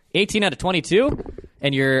seats, 18 out of 22,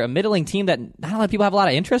 and you're a middling team that not a lot of people have a lot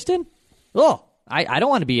of interest in? I don't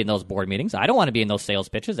want to be in those board meetings. I don't want to be in those sales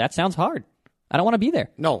pitches. That sounds hard. I don't want to be there.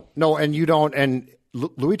 No, and you don't. And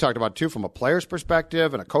Louis talked about, too, from a player's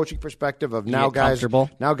perspective and a coaching perspective of now guys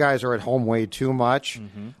are at home way too much.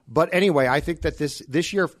 Mm-hmm. But anyway, I think that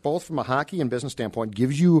this year, both from a hockey and business standpoint,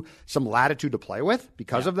 gives you some latitude to play with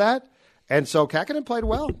because of that. And so Kekkonen played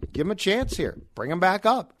well. Give him a chance here. Bring him back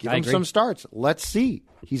up. Give him some starts. Let's see.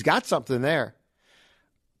 He's got something there.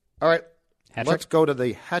 All right. Let's go to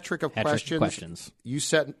the hat trick of questions. You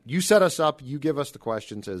set us up. You give us the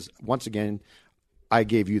questions. As once again, I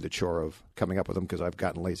gave you the chore of coming up with them because I've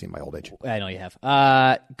gotten lazy in my old age. I know you have.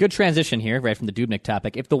 Good transition here, right from the Dubnyk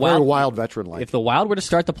topic. If the Wild veteran like. If the Wild were to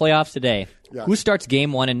start the playoffs today, who starts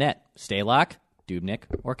Game 1 in net? Stalock, Dubnyk,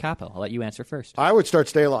 or Kaapo? I'll let you answer first. I would start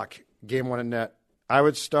Stalock, Game 1 in net. I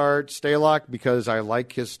would start Stalock because I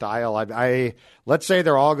like his style. I let's say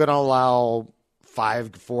they're all going to allow 4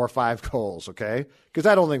 or 5 goals, okay? Because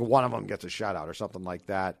I don't think one of them gets a shutout or something like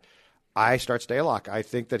that. I start Stalock. I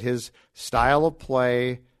think that his style of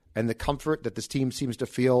play and the comfort that this team seems to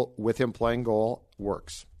feel with him playing goal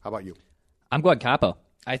works. How about you? I'm going Kaapo.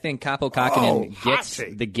 I think Kaapo Kähkönen gets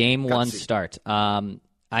the Game 1 start.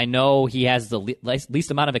 I know he has the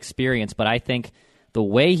least amount of experience, but I think the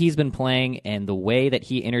way he's been playing and the way that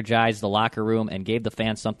he energized the locker room and gave the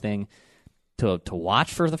fans something to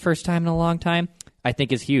watch for the first time in a long time, I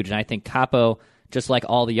think is huge. And I think Kaapo, just like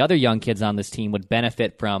all the other young kids on this team, would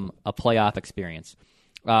benefit from a playoff experience.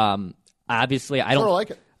 Obviously, I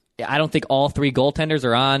don't think all 3 goaltenders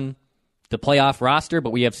are on the playoff roster,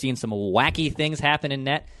 but we have seen some wacky things happen in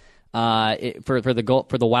net for the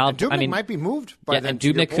Wild. And Dubnyk might be moved by then. And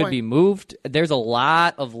Dubnyk could be moved. There's a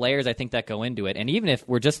lot of layers I think that go into it. And even if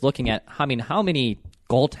we're just looking at, how many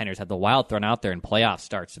goaltenders have the Wild thrown out there in playoff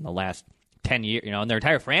starts in the last 10 years, in their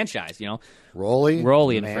entire franchise,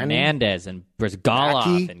 Rolly and Fernandez and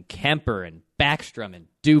Brizgalov and Kemper and Backstrom and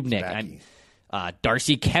Dubnyk and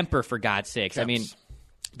Darcy Kemper, for God's sakes. I mean,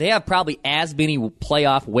 they have probably as many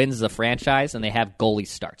playoff wins as a franchise, and they have goalie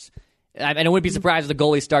starts. And I wouldn't be surprised if the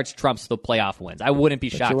goalie starts trumps the playoff wins. I wouldn't be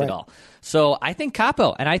shocked at all. So I think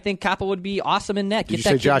Kaapo, and I think Kaapo would be awesome in net. Did you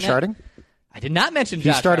say Josh Harding? I did not mention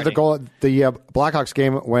Josh Harding. He started the the Blackhawks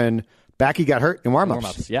game when Backy got hurt in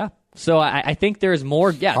warm-ups. Yeah. So I think there's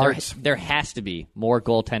more. Yeah, Hearts. there has to be more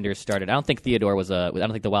goaltenders started. I don't think Theodore was I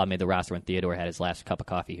don't think the Wild made the roster when Theodore had his last cup of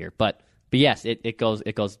coffee here. But yes, it goes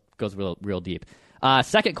real deep.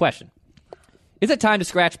 Second question: is it time to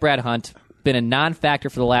scratch Brad Hunt? Been a non-factor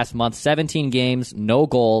for the last month. 17 games, no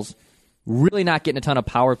goals. Really not getting a ton of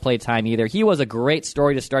power play time either. He was a great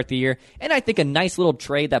story to start the year, and I think a nice little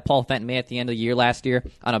trade that Paul Fenton made at the end of the year last year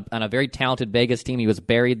on a very talented Vegas team. He was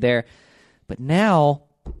buried there, but now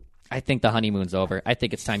I think the honeymoon's over. I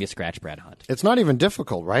think it's time to scratch Brad Hunt. It's not even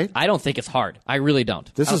difficult, right? I don't think it's hard. I really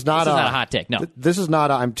don't. This is not a hot take. No. This is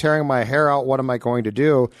not I'm tearing my hair out. What am I going to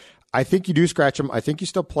do? I think you do scratch him. I think you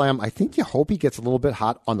still play him. I think you hope he gets a little bit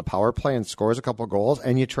hot on the power play and scores a couple of goals,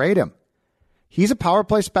 and you trade him. He's a power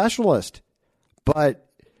play specialist. But,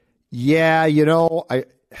 yeah, I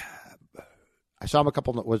saw him a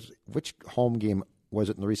couple which home game was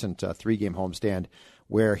it in the recent 3-game homestand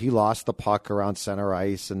where he lost the puck around center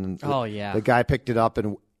ice and the guy picked it up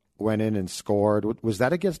and went in and scored. Was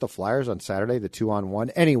that against the Flyers on Saturday, the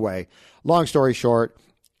 2-on-1? Anyway, long story short,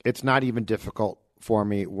 it's not even difficult for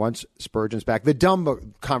me once Spurgeon's back. The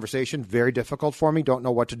dumb conversation, very difficult for me. Don't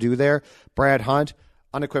know what to do there. Brad Hunt,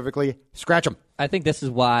 unequivocally, scratch him. I think this is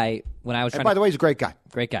why when I was trying by the way, he's a great guy.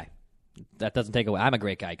 Great guy. That doesn't take away. I'm a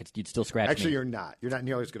great guy. You'd still scratch me. Actually, you're not. You're not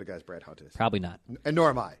nearly as good a guy as Brad Hunt is. Probably not. And nor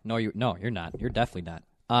am I. No, you're not. You're definitely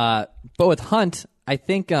not. But with Hunt, I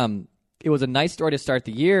think it was a nice story to start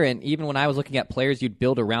the year, and even when I was looking at players you'd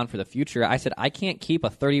build around for the future, I said I can't keep a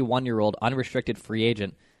 31-year-old unrestricted free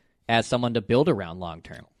agent as someone to build around long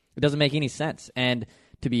term. It doesn't make any sense. And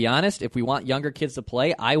to be honest, if we want younger kids to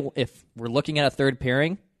play, if we're looking at a third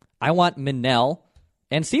pairing, I want Minnell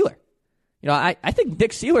and Sealer. I think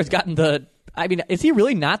Nick Sealer's gotten the. I mean, is he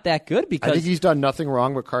really not that good? Because I think he's done nothing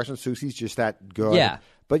wrong, but Carson Soucy's just that good. Yeah.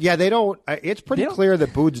 But yeah, they don't. It's pretty clear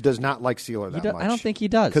that Boods does not like Sealer that much. I don't think he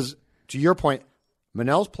does. Because to your point,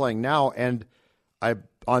 Minnell's playing now, and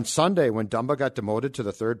on Sunday when Dumba got demoted to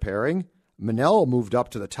the third pairing, Minnell moved up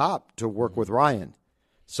to the top to work with Ryan.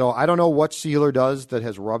 So I don't know what Sealer does that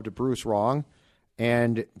has rubbed Bruce wrong,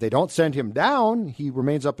 and they don't send him down. He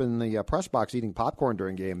remains up in the press box eating popcorn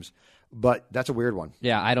during games. But that's a weird one.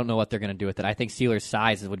 Yeah, I don't know what they're going to do with it. I think Sealer's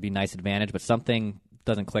size would be a nice advantage, but something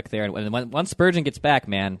doesn't click there. And once Spurgeon gets back,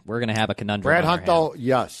 man, we're going to have a conundrum. Brad Hunt, though,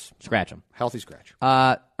 yes. Scratch him. Healthy scratch.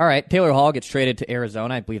 All right, Taylor Hall gets traded to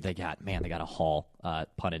Arizona. I believe they got a haul,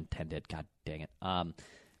 pun intended. God dang it.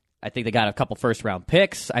 I think they got a couple first-round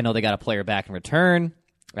picks. I know they got a player back in return.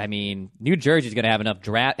 I mean, New Jersey's going to have enough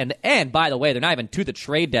draft. And by the way, they're not even to the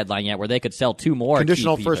trade deadline yet where they could sell 2 more.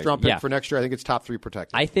 Conditional first-round pick for next year. I think it's top 3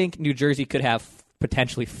 protected. I think New Jersey could have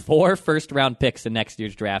potentially 4 first-round picks in next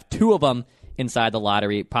year's draft, 2 of them inside the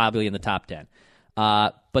lottery, probably in the top 10.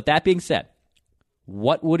 But that being said,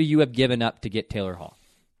 what would you have given up to get Taylor Hall?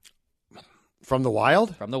 From the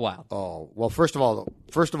Wild? From the Wild. Oh, well, first of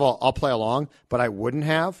all, I'll play along, but I wouldn't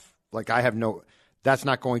have. That's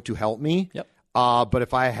not going to help me. Yep. But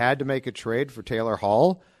if I had to make a trade for Taylor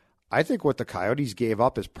Hall, I think what the Coyotes gave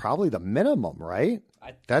up is probably the minimum, right?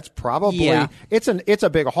 That's probably it's a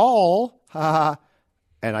big haul.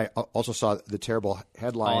 And I also saw the terrible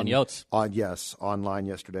headline Hall and Yotes. Online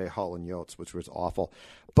yesterday, Hall and Yotes, which was awful.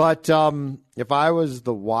 But if I was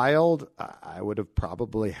the Wild, I would have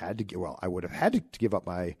probably had to give up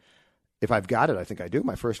my. If I've got it, I think I do.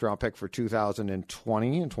 My first-round pick for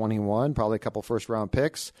 2020 and 21, probably a couple first-round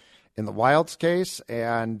picks in the Wild's case.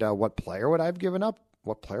 And what player would I have given up?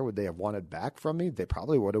 What player would they have wanted back from me? They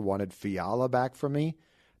probably would have wanted Fiala back from me.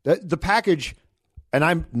 The package, and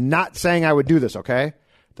I'm not saying I would do this, okay?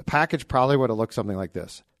 The package probably would have looked something like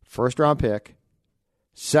this. First-round pick,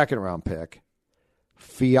 second-round pick,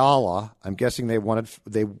 Fiala. I'm guessing they would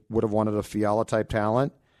have wanted a Fiala-type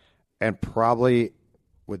talent, and probably –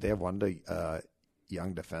 would they have wanted a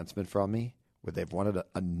young defenseman from me? Would they have wanted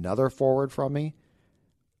another forward from me?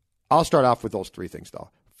 I'll start off with those 3 things,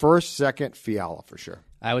 though. First, second, Fiala for sure.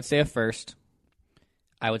 I would say a first.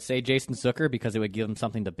 I would say Jason Zucker because it would give him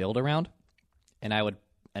something to build around, and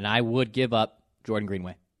I would give up Jordan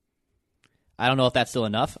Greenway. I don't know if that's still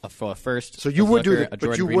enough for a first. So you would Zucker,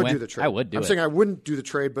 do you would do the trade. I would do it. I'm saying I wouldn't do the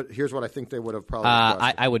trade, but here's what I think they would have probably.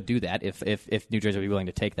 I would do that if New Jersey would be willing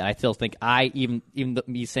to take that. I still think even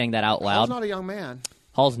me saying that out loud. Hall's not a young man.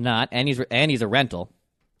 Hall's not, and he's a rental.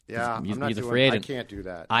 Yeah, he's a free agent. I can't do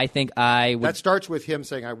that. I think I would. That starts with him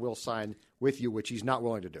saying I will sign with you, which he's not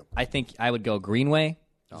willing to do. I think I would go Greenway,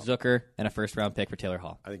 Zucker, and a first-round pick for Taylor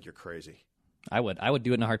Hall. I think you're crazy. I would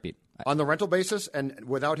do it in a heartbeat. On the rental basis and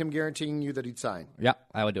without him guaranteeing you that he'd sign? Yeah,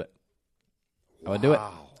 I would do it. I would do it.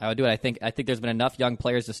 I would do it. I think there's been enough young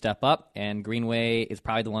players to step up, and Greenway is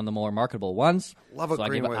probably the one of the more marketable ones. Love what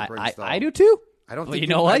Greenway brings, though. I do too. I don't. Well, you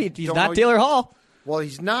know what? He's not Taylor Hall. Well,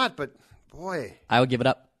 he's not, but boy, I would give it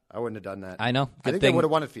up. I wouldn't have done that. I know. I think they would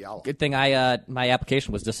have won at Fiala. Good thing my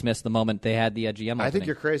application was dismissed the moment they had the GM opening. I think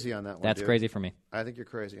you're crazy on that one. That's crazy for me. I think you're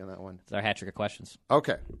crazy on that one. It's our hat trick of questions.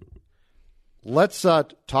 Okay. Let's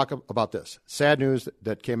talk about this. Sad news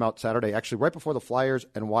that came out Saturday, actually right before the Flyers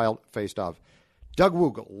and Wild faced off. Doug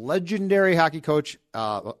Woog, legendary hockey coach,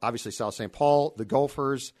 obviously South St. Paul, the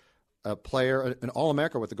Gophers, a player, an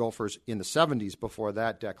All-America with the Gophers in the 70s. Before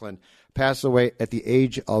that, Declan passed away at the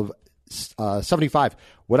age of 75.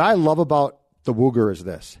 What I love about the Wooger is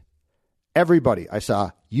this. Everybody I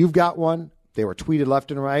saw, you've got one. They were tweeted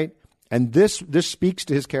left and right. And this speaks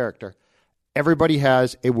to his character. Everybody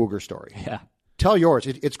has a Wooger story. Yeah. Tell yours.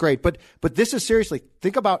 It's great. But this is seriously,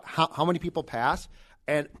 think about how many people pass.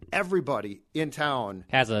 And everybody in town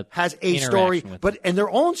has a story, and their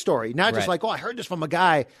own story, not just like, oh, I heard this from a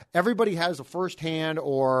guy. Everybody has a firsthand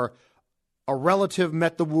or a relative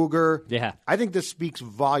met the Wooger. Yeah. I think this speaks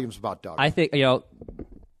volumes about Doug. I think,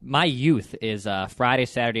 my youth is Friday,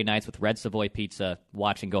 Saturday nights with Red Savoy Pizza,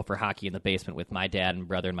 watching Gopher hockey in the basement with my dad and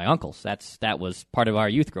brother and my uncles. That was part of our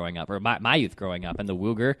youth growing up, or my youth growing up, and the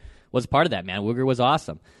Wooger was part of that, man. Wooger was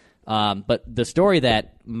awesome. But the story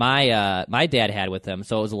that my dad had with him,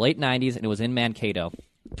 so it was the late 90s, and it was in Mankato,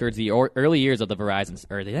 towards the early years of the Verizon,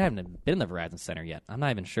 or they haven't been in the Verizon Center yet. I'm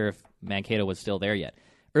not even sure if Mankato was still there yet.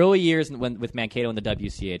 Early years with Mankato and the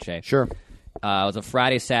WCHA. Sure. It was a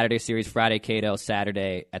Friday-Saturday series, Friday Cato,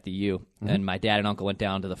 Saturday at the U, and my dad and uncle went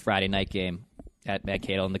down to the Friday night game at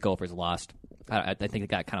Mankato, and the Gophers lost. I think it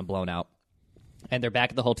got kind of blown out. And they're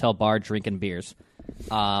back at the hotel bar drinking beers.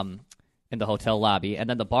 In the hotel lobby, and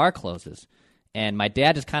then the bar closes. And my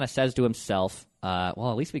dad just kind of says to himself, well,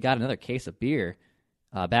 at least we got another case of beer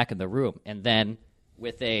back in the room. And then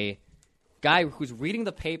with a guy who's reading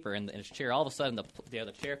the paper in his chair, all of a sudden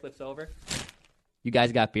the chair flips over. You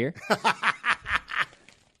guys got beer?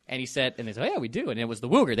 And he said, and they said, oh, yeah, we do. And it was the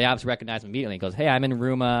Wooger. They obviously recognized him immediately. He goes, hey, I'm in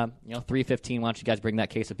room 315. Why don't you guys bring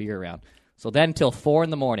that case of beer around? So then until 4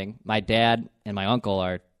 a.m, my dad and my uncle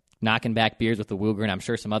are knocking back beers with the Wooger, and I'm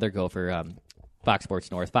sure some other Gopher Fox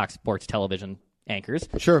Sports North, Fox Sports television anchors.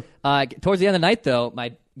 Sure. Towards the end of the night, though,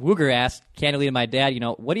 my Wooger asked candidly to my dad,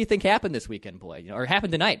 what do you think happened this weekend, boy? Or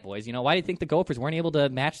happened tonight, boys? Why do you think the Gophers weren't able to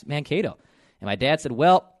match Mankato? And my dad said,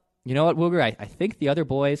 well, you know what, Wooger? I think the other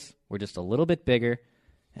boys were just a little bit bigger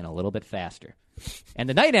and a little bit faster. And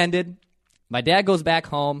the night ended. My dad goes back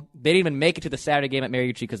home. They didn't even make it to the Saturday game at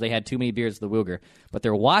Mariucci because they had too many beers with the Wooger. But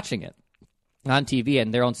they're watching it on TV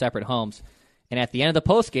in their own separate homes. And at the end of the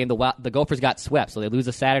postgame, the Gophers got swept, so they lose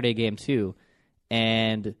a Saturday game too.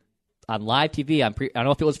 And on live TV, I don't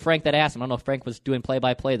know if it was Frank that asked him. I don't know if Frank was doing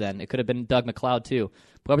play-by-play then. It could have been Doug McLeod too.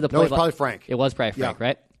 No, it was probably Frank. It was probably Frank,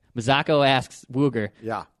 right? Mazzocco asks Wooger,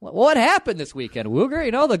 yeah, what happened this weekend,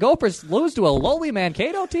 Wooger? The Gophers lose to a lowly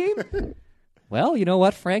Mankato team? Well, you know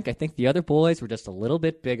what, Frank? I think the other boys were just a little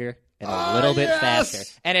bit bigger and a little bit faster.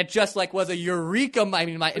 And it just was a eureka. I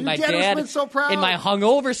mean, my dad, so proud. In my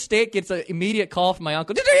hungover state, gets an immediate call from my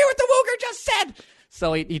uncle. Did you hear what the Wooger just said?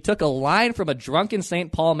 So he took a line from a drunken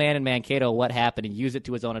St. Paul man in Mankato, what happened, and used it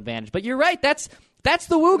to his own advantage. But you're right, that's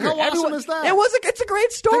the Wooger. How awesome is that? It's a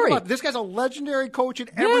great story. Think about it. This guy's a legendary coach, and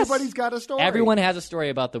everybody's got a story. Everyone has a story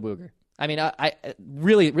about the Wooger. I mean, I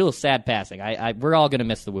really, real sad passing. We're all going to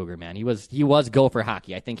miss the Wooger, man. He was Gopher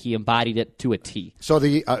hockey. I think he embodied it to a T. So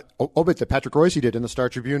the obit that Patrick Royce did in the Star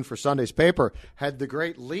Tribune for Sunday's paper had the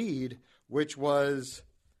great lead, which was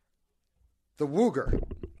the Wooger,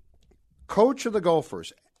 coach of the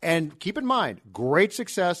Gophers. And keep in mind, great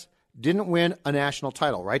success, didn't win a national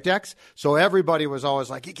title, right, Dex? So everybody was always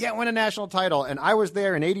like, you can't win a national title. And I was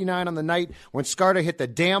there in 89 on the night when Skarta hit the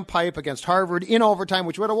damn pipe against Harvard in overtime,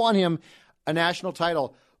 which would have won him a national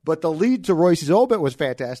title. But the lead to Royce's obit was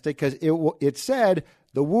fantastic because it said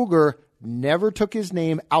the Wooger never took his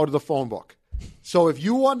name out of the phone book. So if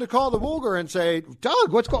you wanted to call the Wooger and say,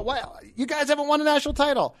 Doug, what's going on? You guys haven't won a national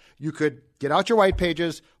title. You could get out your white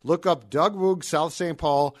pages, look up Doug Woog, South St.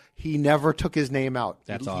 Paul. He never took his name out.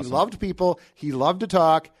 That's awesome. He loved people. He loved to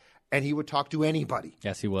talk, and he would talk to anybody.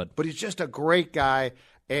 Yes, he would. But he's just a great guy.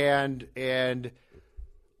 And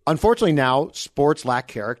unfortunately now, sports lack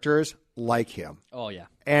characters like him. Oh, yeah.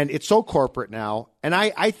 And it's so corporate now. And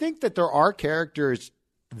I think that there are characters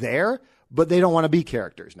there, but they don't want to be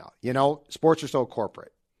characters now. Sports are so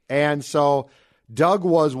corporate. And so Doug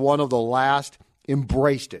was one of the last,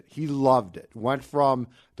 embraced it. He loved it. Went from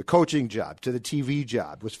the coaching job to the TV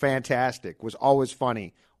job. Was fantastic. Was always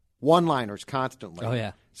funny. One-liners constantly. Oh,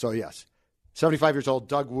 yeah. So, yes. 75 years old.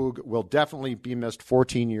 Doug Woog will definitely be missed.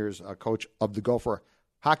 14 years coach of the Gopher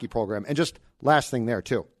hockey program. And just last thing there,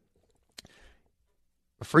 too.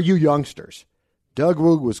 For you youngsters, Doug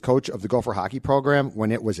Woog was coach of the Gopher hockey program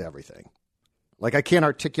when it was everything. Like, I can't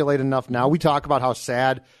articulate enough now. We talk about how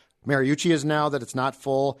sad Mariucci is now that it's not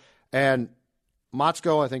full. And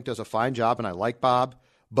Motzko, I think, does a fine job, and I like Bob.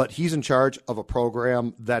 But he's in charge of a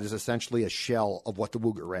program that is essentially a shell of what the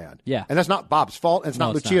Wooger ran. Yeah. And that's not Bob's fault, and it's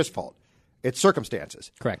not Lucia's fault. It's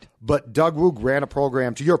circumstances. Correct. But Doug Woog ran a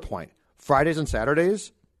program, to your point, Fridays and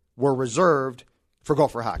Saturdays were reserved for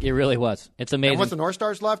Gopher hockey. It really was. It's amazing. And once the North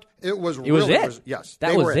Stars left, it was it. Yes.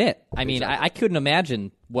 That was it. I mean, exactly. I couldn't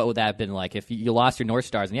imagine what would that have been like if you lost your North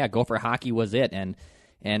Stars. And yeah, Gopher hockey was it. And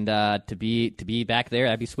to be back there,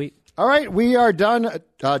 that'd be sweet. All right, we are done.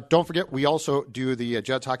 Don't forget, we also do the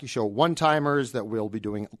Judd's Hockey Show one-timers that we'll be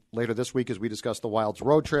doing later this week as we discuss the Wild's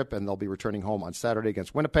road trip, and they'll be returning home on Saturday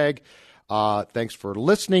against Winnipeg. Thanks for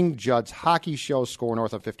listening. Judd's Hockey Show, Score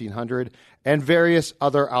North on 1500, and various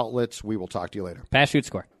other outlets. We will talk to you later. Pass, shoot,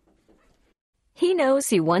 score. He knows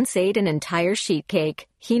you once ate an entire sheet cake.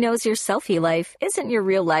 He knows your selfie life isn't your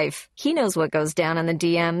real life. He knows what goes down on the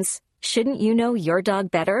DMs. Shouldn't you know your dog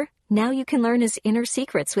better? Now you can learn his inner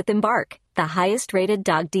secrets with Embark, the highest-rated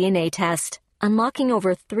dog DNA test. Unlocking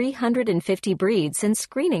over 350 breeds and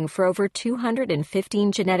screening for over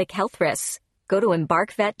 215 genetic health risks. Go to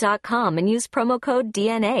EmbarkVet.com and use promo code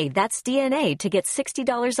DNA, that's DNA, to get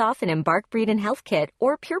 $60 off an Embark Breed and Health Kit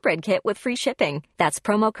or Purebred Kit with free shipping. That's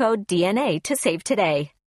promo code DNA to save today.